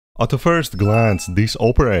At a first glance, this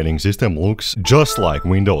operating system looks just like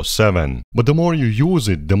Windows 7, but the more you use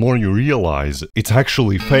it, the more you realize it's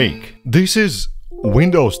actually fake. This is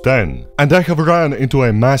Windows 10, and I have run into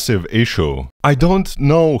a massive issue. I don't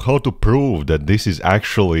know how to prove that this is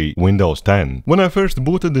actually Windows 10. When I first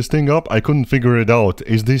booted this thing up, I couldn't figure it out.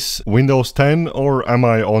 Is this Windows 10 or am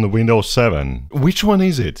I on Windows 7? Which one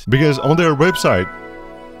is it? Because on their website...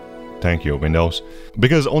 Thank you, Windows.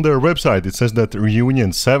 Because on their website it says that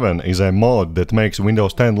Reunion 7 is a mod that makes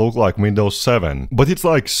Windows 10 look like Windows 7. But it's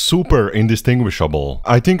like super indistinguishable.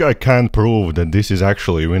 I think I can prove that this is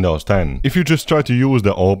actually Windows 10. If you just try to use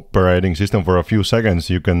the operating system for a few seconds,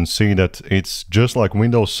 you can see that it's just like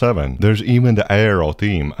Windows 7. There's even the aero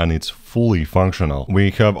theme and it's fully functional. We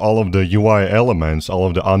have all of the UI elements, all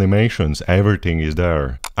of the animations, everything is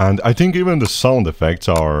there. And I think even the sound effects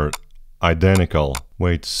are identical.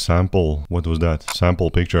 Wait, sample, what was that? Sample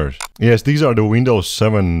pictures. Yes, these are the Windows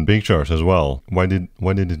 7 pictures as well. Why did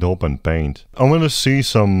it open Paint? I want to see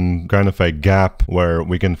some kind of a gap where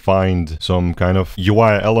we can find some kind of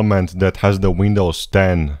UI element that has the Windows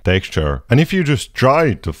 10 texture. And if you just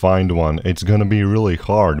try to find one, it's gonna be really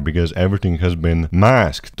hard because everything has been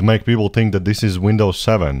masked to make people think that this is Windows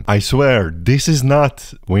 7. I swear, this is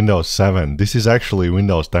not Windows 7. This is actually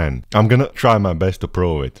Windows 10. I'm gonna try my best to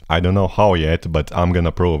prove it. I don't know how yet, but I'm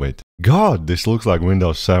gonna prove it. God, this looks like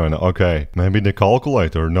Windows 7. Okay, maybe the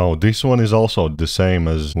calculator. No, this one is also the same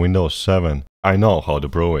as Windows 7. I know how to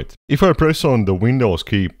prove it. If I press on the Windows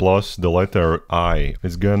key plus the letter I,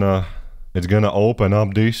 it's gonna open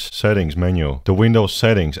up this settings menu, the Windows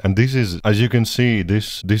settings, and this is, as you can see,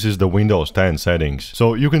 this is the Windows 10 settings.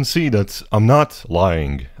 So you can see that I'm not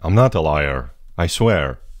lying. I'm not a liar. I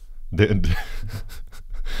swear.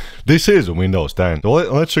 This is Windows 10. So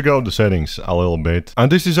let's check out the settings a little bit.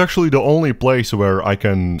 And this is actually the only place where I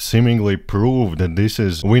can seemingly prove that this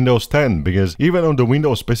is Windows 10, because even on the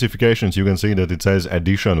Windows specifications you can see that it says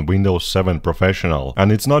Edition Windows 7 Professional.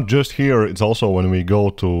 And it's not just here, it's also when we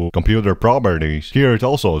go to computer properties. Here it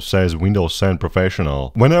also says Windows 7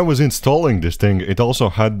 Professional. When I was installing this thing, it also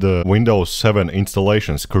had the Windows 7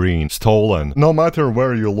 installation screen stolen. No matter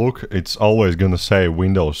where you look, it's always gonna say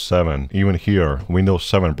Windows 7. Even here, Windows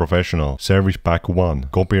 7 Professional. Service Pack 1,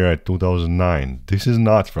 copyright 2009. This is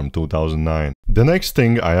not from 2009. The next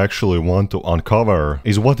thing I actually want to uncover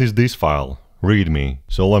is what is this file? README.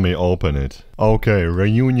 So let me open it. Okay,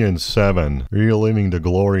 Reunion 7, reliving the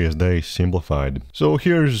glorious days simplified. So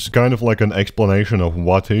here's kind of like an explanation of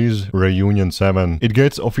what is Reunion 7. It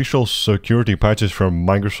gets official security patches from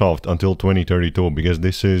Microsoft until 2032, because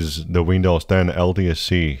this is the Windows 10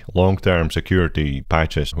 LTSC, long-term security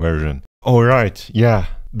patches version. Alright, yeah.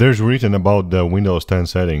 There's written about the Windows 10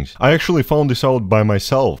 settings. I actually found this out by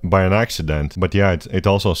myself, by an accident, but yeah, it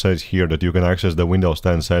also says here that you can access the Windows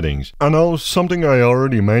 10 settings. And now, something I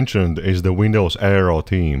already mentioned is the Windows Aero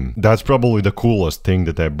theme. That's probably the coolest thing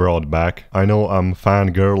that they brought back. I know I'm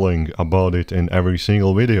fangirling about it in every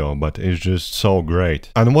single video, but it's just so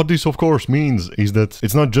great. And what this of course means is that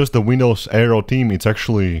it's not just the Windows Aero theme, it's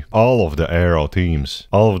actually all of the Aero themes.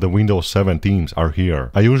 All of the Windows 7 themes are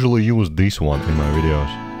here. I usually use this one in my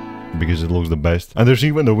videos because it looks the best. And there's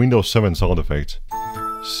even the Windows 7 sound effects.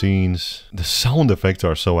 Scenes. The sound effects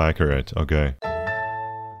are so accurate. Okay.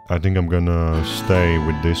 I think I'm gonna stay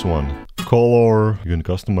with this one. Color. You can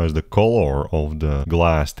customize the color of the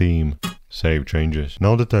glass theme. Save changes.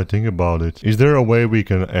 Now that I think about it, is there a way we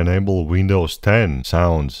can enable Windows 10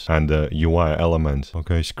 sounds and the UI element?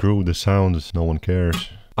 Okay, screw the sounds. No one cares.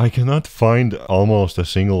 I cannot find almost a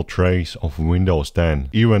single trace of Windows 10,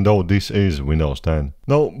 even though this is Windows 10.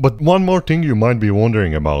 No, but one more thing you might be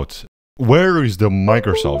wondering about. Where is the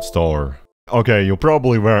Microsoft Store? Okay, you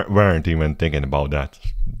probably weren't even thinking about that.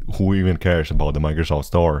 Who even cares about the Microsoft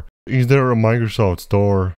Store? Is there a Microsoft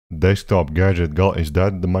Store? Desktop Gadget is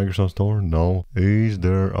that the Microsoft Store? No. Is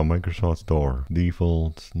there a Microsoft Store?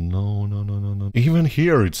 Default? No. Even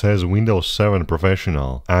here it says Windows 7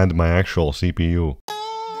 Professional and my actual CPU.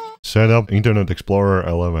 Set up Internet Explorer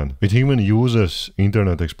 11. It even uses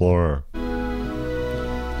Internet Explorer.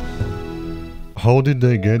 How did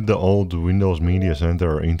they get the old Windows Media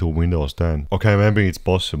Center into Windows 10? Okay, maybe it's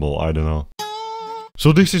possible, I don't know.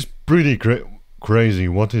 So this is pretty crazy.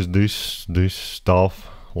 What is this stuff?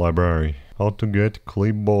 Library. How to get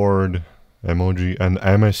clipboard emoji, and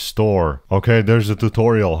MS Store. Okay, there's a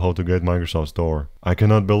tutorial how to get Microsoft Store. I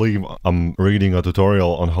cannot believe I'm reading a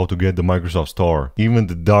tutorial on how to get the Microsoft Store. Even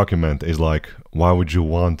the document is like, why would you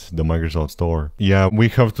want the Microsoft Store? Yeah, we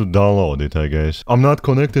have to download it, I guess. I'm not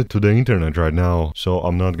connected to the internet right now, so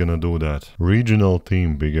I'm not gonna do that. Regional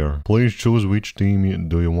team bigger. Please choose which team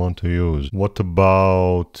do you want to use. What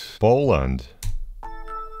about Poland?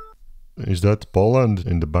 Is that Poland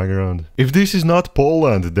in the background? If this is not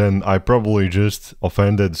Poland, then I probably just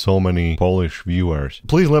offended so many Polish viewers.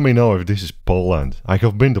 Please let me know if this is Poland. I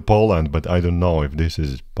have been to Poland, but I don't know if this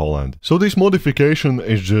is Poland. So this modification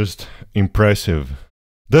is just impressive.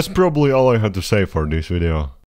 That's probably all I had to say for this video.